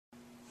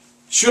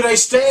Should I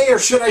stay or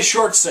should I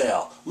short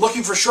sale?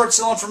 Looking for short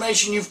sale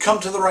information? You've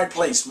come to the right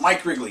place.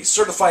 Mike Rigley,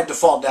 Certified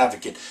Default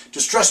Advocate,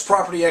 distressed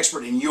property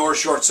expert and your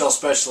short sale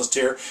specialist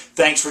here.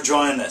 Thanks for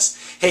joining us.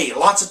 Hey,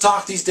 lots of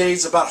talk these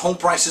days about home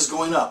prices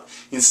going up.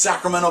 In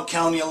Sacramento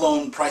County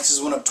alone,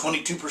 prices went up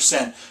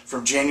 22%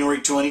 from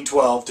January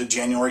 2012 to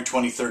January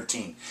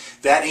 2013.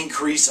 That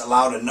increase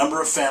allowed a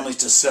number of families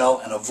to sell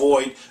and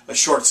avoid a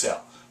short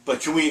sale. But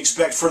can we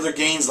expect further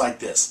gains like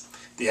this?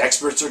 The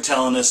experts are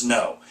telling us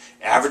no.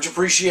 Average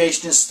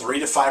appreciation is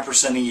 3 to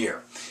 5% a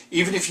year.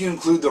 Even if you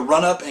include the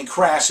run-up and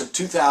crash of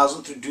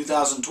 2000 through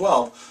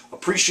 2012,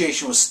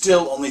 appreciation was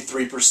still only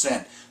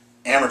 3%,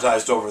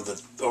 amortized over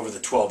the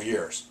 12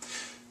 years.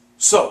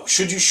 So,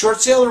 should you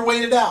short sale or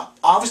wait it out?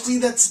 Obviously,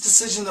 that's a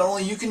decision that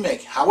only you can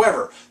make.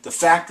 However, the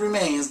fact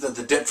remains that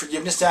the Debt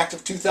Forgiveness Act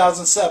of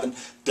 2007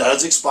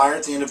 does expire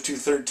at the end of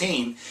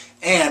 2013,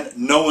 and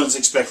no one's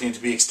expecting it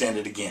to be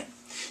extended again.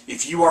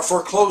 If you are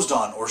foreclosed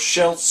on or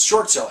short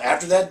sale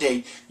after that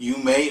date, you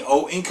may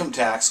owe income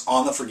tax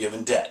on the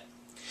forgiven debt.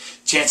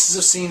 Chances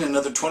of seeing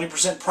another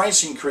 20%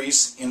 price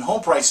increase in home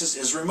prices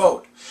is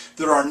remote.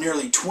 There are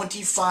nearly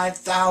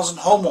 25,000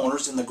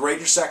 homeowners in the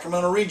greater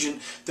Sacramento region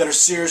that are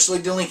seriously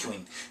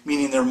delinquent,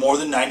 meaning they're more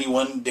than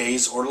 91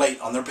 days or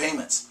late on their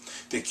payments.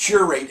 The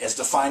cure rate, as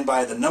defined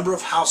by the number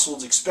of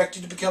households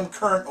expected to become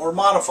current or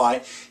modify,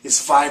 is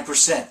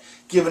 5%,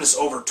 giving us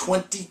over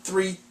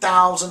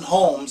 23,000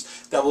 homes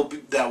that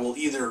will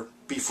either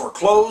be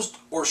foreclosed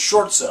or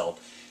short sold,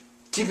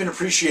 keeping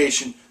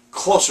appreciation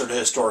closer to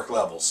historic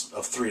levels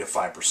of 3 to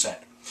 5%.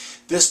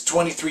 This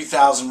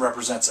 23,000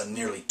 represents a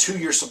nearly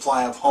 2-year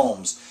supply of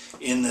homes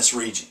in this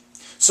region.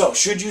 So,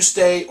 should you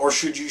stay or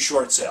should you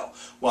short sale?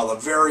 Well, a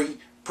very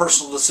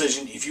personal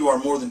decision. If you are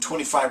more than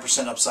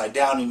 25% upside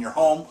down in your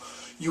home,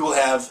 you will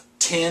have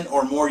 10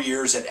 or more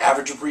years at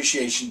average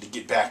appreciation to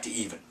get back to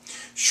even.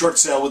 Short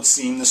sale would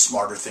seem the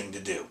smarter thing to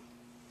do.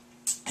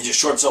 Is a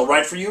short sale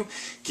right for you?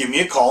 Give me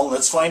a call and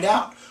let's find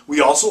out.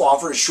 We also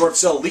offer a short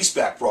sale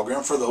leaseback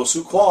program for those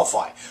who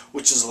qualify,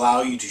 which is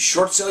allow you to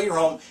short sell your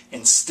home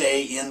and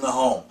stay in the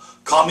home.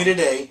 Call me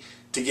today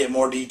to get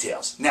more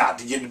details. Now,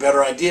 to get a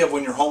better idea of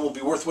when your home will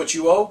be worth what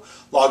you owe,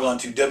 log on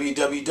to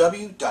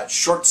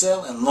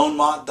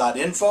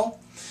www.shortsaleandloanmod.info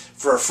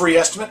for a free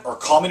estimate, or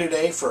call me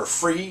today for a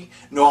free,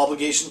 no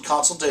obligation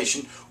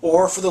consultation,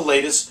 or for the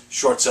latest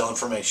short sale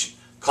information.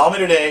 Call me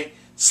today,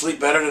 sleep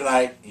better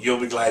tonight, you'll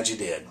be glad you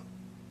did.